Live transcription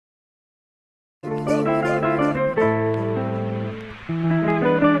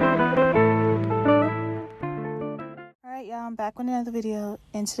back with another video.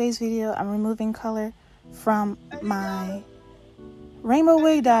 In today's video, I'm removing color from my rainbow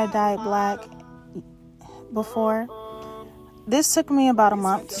wig that I dyed black before. This took me about a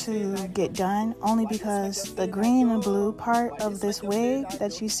month to get done, only because the green and blue part of this wig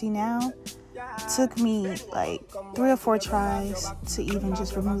that you see now took me like 3 or 4 tries to even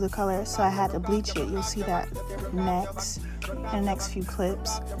just remove the color, so I had to bleach it. You'll see that next in the next few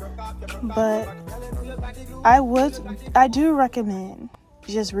clips. But I do recommend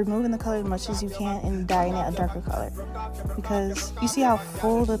just removing the color as much as you can and dyeing it a darker color, because you see how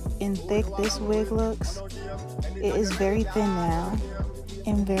full and thick this wig looks. It is very thin now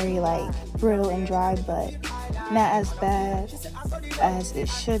and very like brittle and dry, but not as bad as it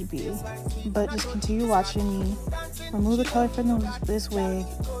should be. But just continue watching me remove the color from this wig,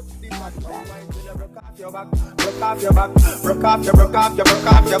 and I'll be back. Broke off your back, broke off your back, broke off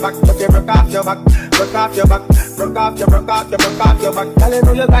your back, broke off your back, broke off your back, broke off your back. Girl, you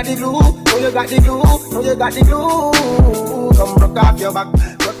know you got the glue, know you got the glue, know you got the glue. Come broke off your back,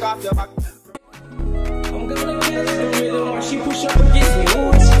 broke off your back. I'm gonna get some rhythm while she push up against me.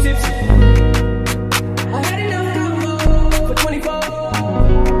 Ooh, she tipsy. I had enough for 24.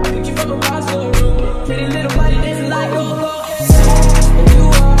 I think you from across the room. Pretty little body dancing like go-go.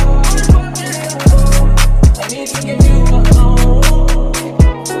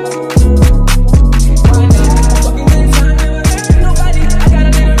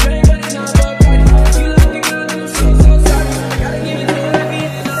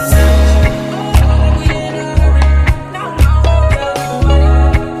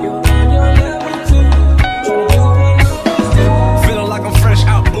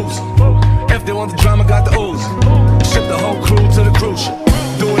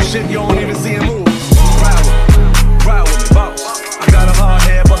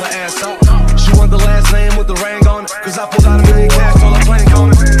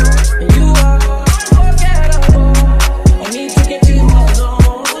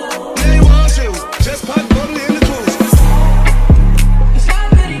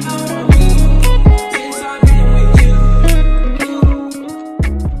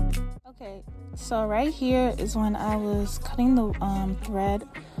 So right here is when I was cutting the thread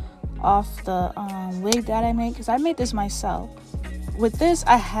off the wig that I made, because I made this myself. With this,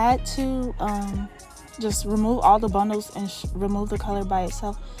 I had to just remove all the bundles and remove the color by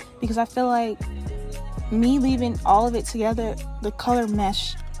itself, because I feel like me leaving all of it together, the color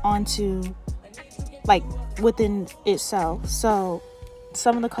meshed onto like within itself. So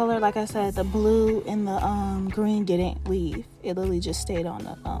some of the color, like I said, the blue and the green didn't leave. It literally just stayed on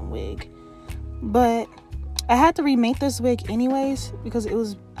the wig. But I had to remake this wig anyways, because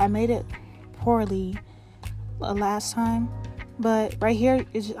I made it poorly last time. But right here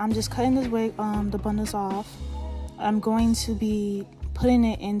I'm just cutting this wig, the bundles off. I'm going to be putting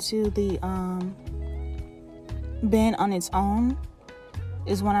it into the bin on its own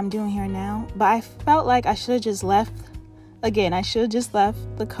is what I'm doing here now. But I felt like I should have just left, again, I should have just left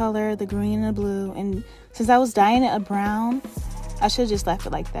the color, the green and the blue, and since I was dyeing it a brown, I should have just left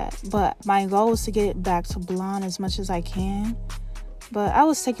it like that. But my goal was to get it back to blonde as much as I can. But I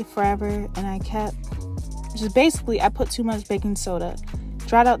was taking forever, and I kept just basically, I put too much baking soda,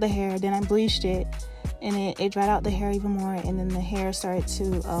 dried out the hair, then I bleached it, and it dried out the hair even more, and then the hair started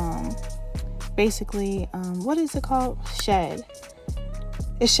to basically what is it called? Shed.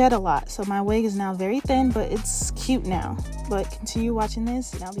 It shed a lot. So my wig is now very thin, but it's cute now. But continue watching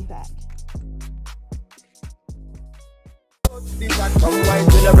this, and I'll be back. Come wine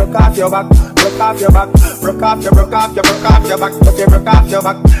till you broke off your back, broke off your back, broke off your, broke off your, broke off your back, okay, broke off your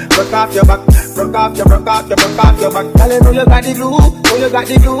back, broke off your back, broke off your, broke off your, broke off your back. Girl, you know you got the glue, know you got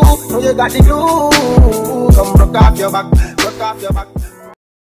the glue, know you got the glue. Come broke off your back, broke off your back.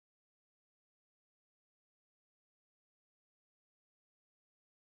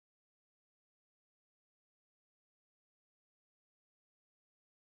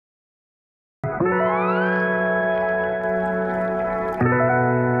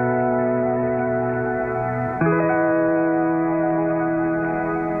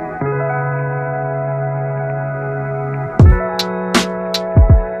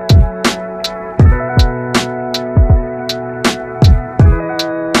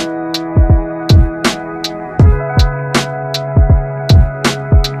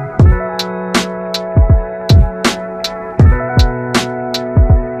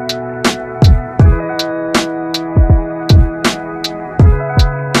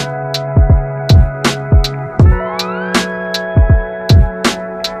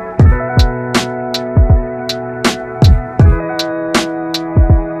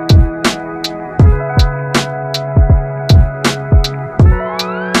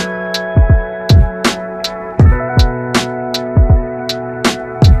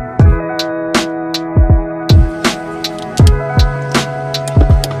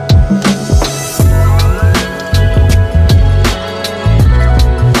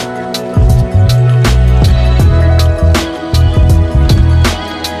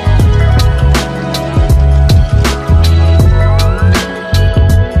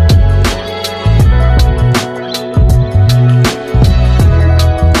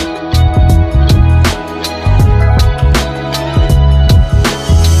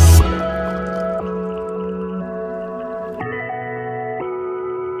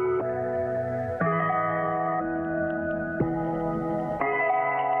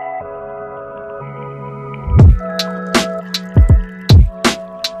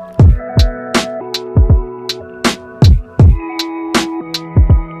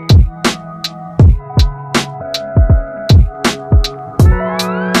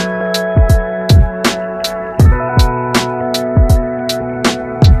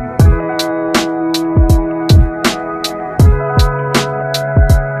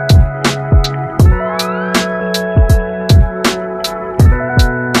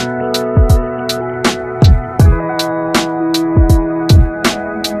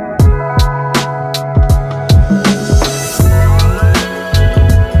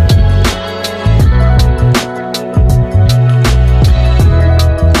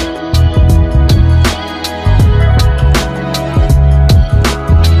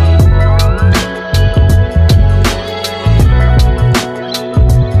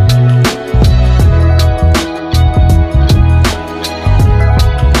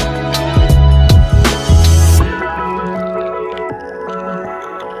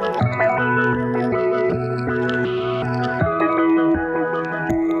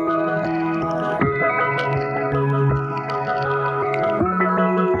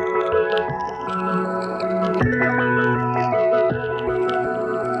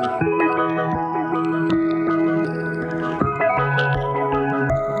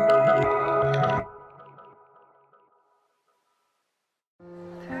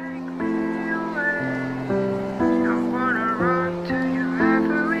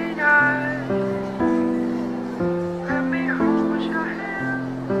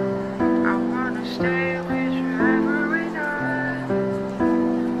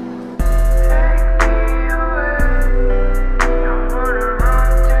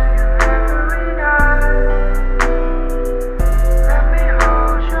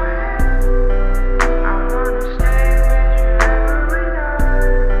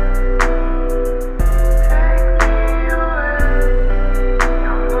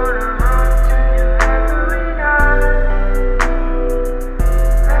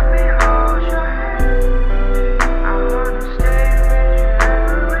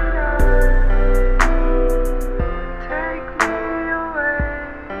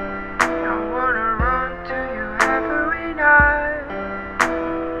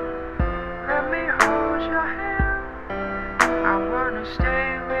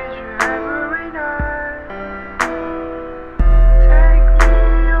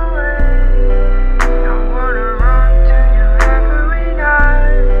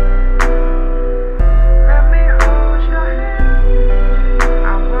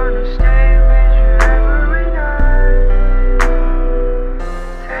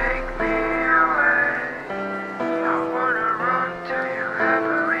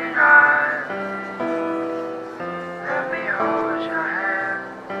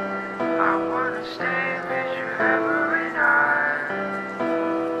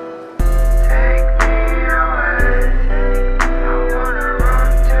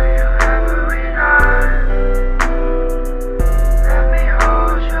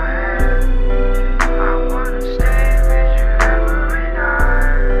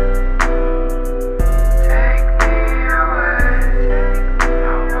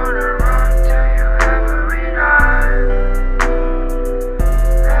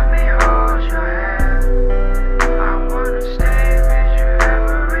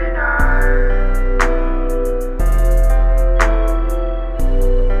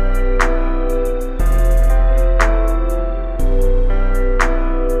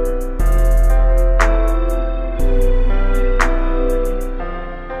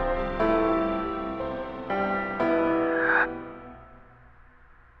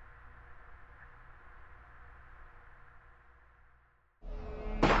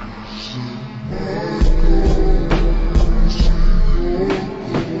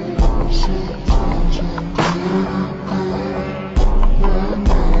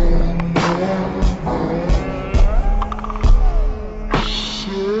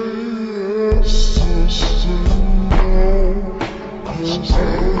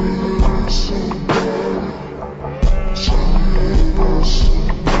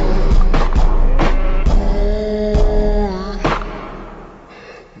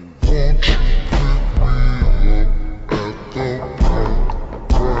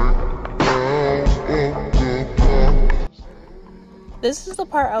 This is the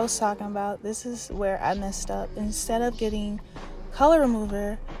part I was talking about. This is where I messed up. Instead of getting color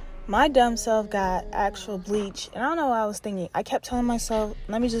remover, my dumb self got actual bleach. And I don't know what I was thinking. I kept telling myself,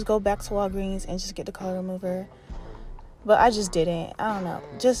 let me just go back to Walgreens and just get the color remover. But I just didn't. I don't know.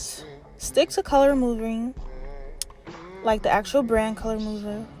 Just stick to color removing, like the actual brand color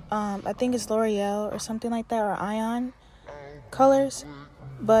remover. I think it's L'Oreal or something like that, or Ion colors.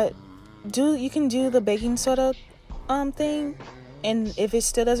 But you can do the baking soda thing. And if it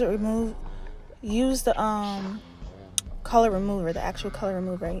still doesn't remove, use the color remover, the actual color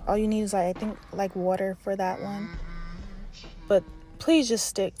remover. All you need is I think water for that one. But please just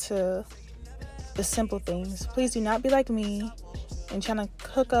stick to the simple things. Please do not be like me and trying to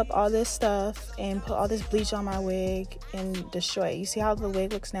cook up all this stuff and put all this bleach on my wig and destroy it. You see how the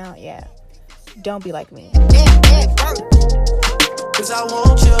wig looks now? Yeah. Don't be like me. Cause I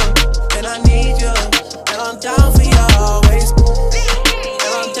want you, and I need you, and I'm down for you always. And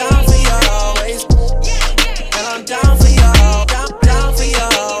I'm down for you always. And I'm down for you, down for you,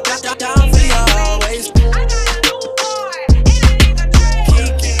 down for you always.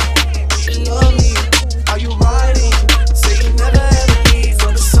 Kiki, you love me, are you riding? Say you never ever leave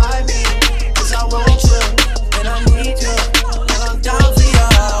from beside me. Cause I want you, and I need you, and I'm down for you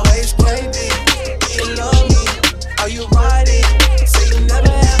always. Baby, you love me, are you riding? Say you never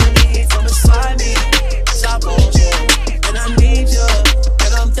ever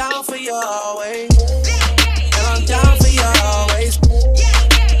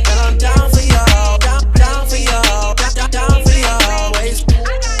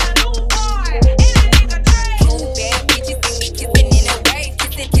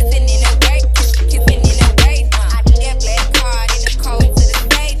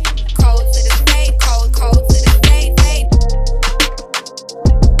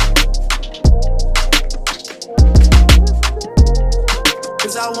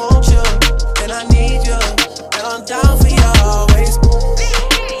I want you, and I need you, and I'm down for you always. And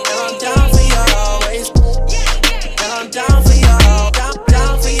I'm down for you always. And I'm down for you,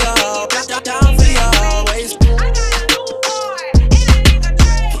 down for you, down for you always.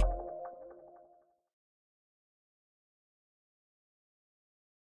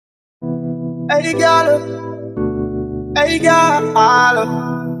 Hey girl, hey girl.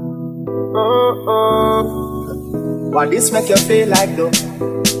 What this make you feel like though?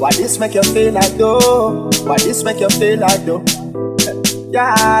 What this make you feel like though? What this make you feel like though?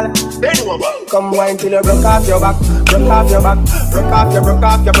 Y'all, come wine till you broke off your back, broke off your back, broke off your, broke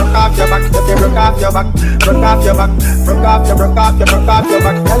off your, broke off your back, if you broke off your back, broke off your back, broke off your, broke off your, broke off your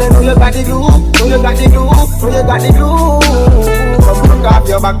back. Girl, you know you got the glue, know you got the glue, know you got the glue. Come broke off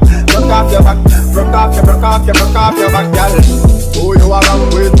your back, broke off your back, broke off your, broke off your, broke off your back, girl. Who you are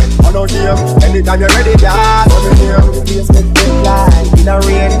wrong with? I know them. Anytime you're ready, girl, let me hear. The place make it like in the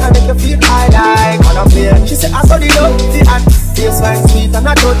rain, I make you feel high like on a plane. She said I saw the love, the act, taste like sweet and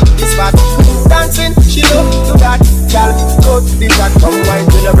I touch this fat. Dancing, she love to that, girl. Go to the track, come wine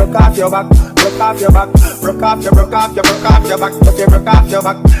till you broke off your back, broke off your back, broke off your, broke off your, broke off your back, okay, broke off your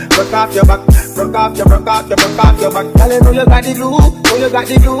back, broke off your back, broke off your, broke off your, broke off your back. Girl, you know you got the glue, know you got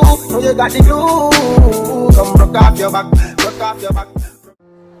the glue, know you got the glue. Come broke off your back, broke off your back.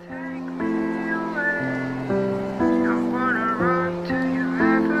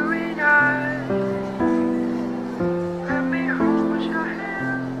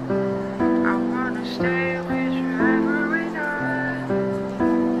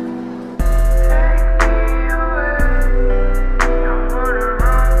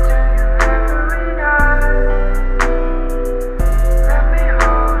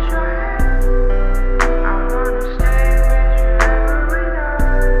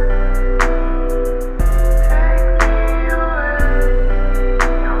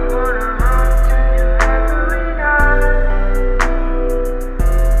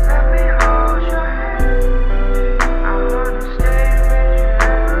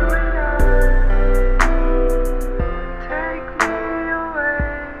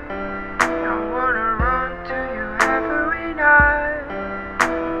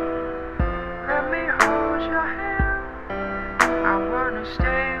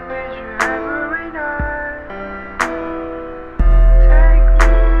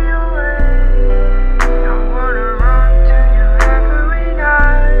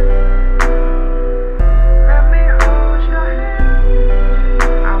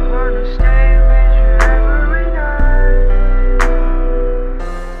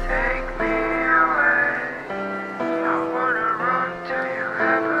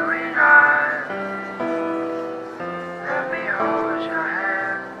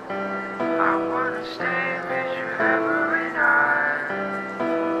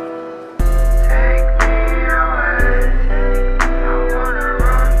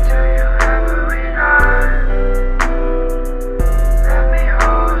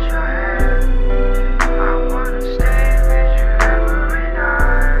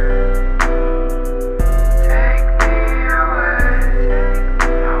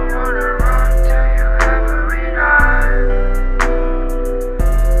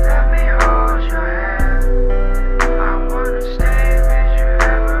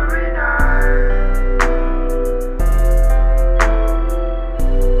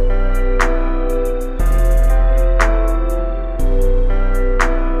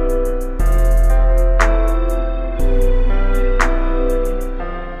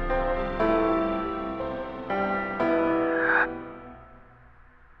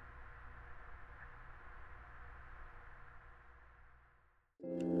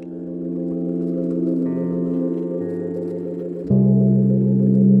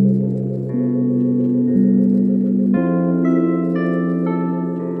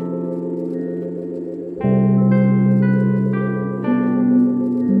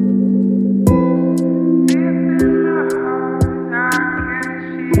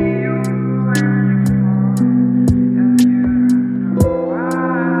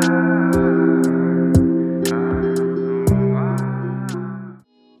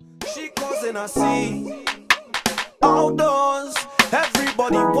 I see outdoors,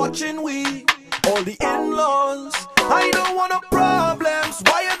 everybody watching we, all the in-laws. I don't want no problems,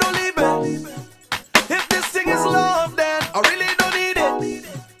 why you don't leave it? If this thing is love, then I really don't need it.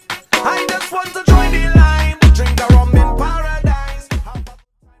 I just want to join the line, drink a rum in paradise.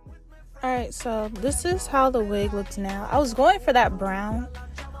 Alright, so this is how the wig looks now. I was going for that brown,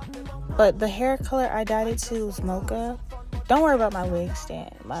 but the hair color I dyed it to was Mocha. Don't worry about my wig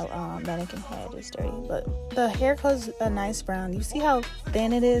stand. My mannequin head is dirty, but the hair color's a nice brown. You see how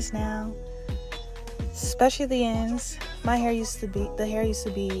thin it is now, especially the ends. The hair used to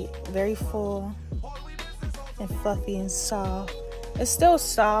be very full and fluffy and soft. It's still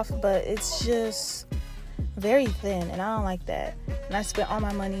soft, but it's just very thin, and I don't like that. And I spent all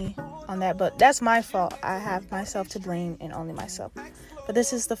my money on that, but that's my fault. I have myself to blame and only myself. But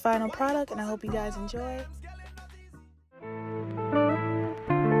this is the final product, and I hope you guys enjoy.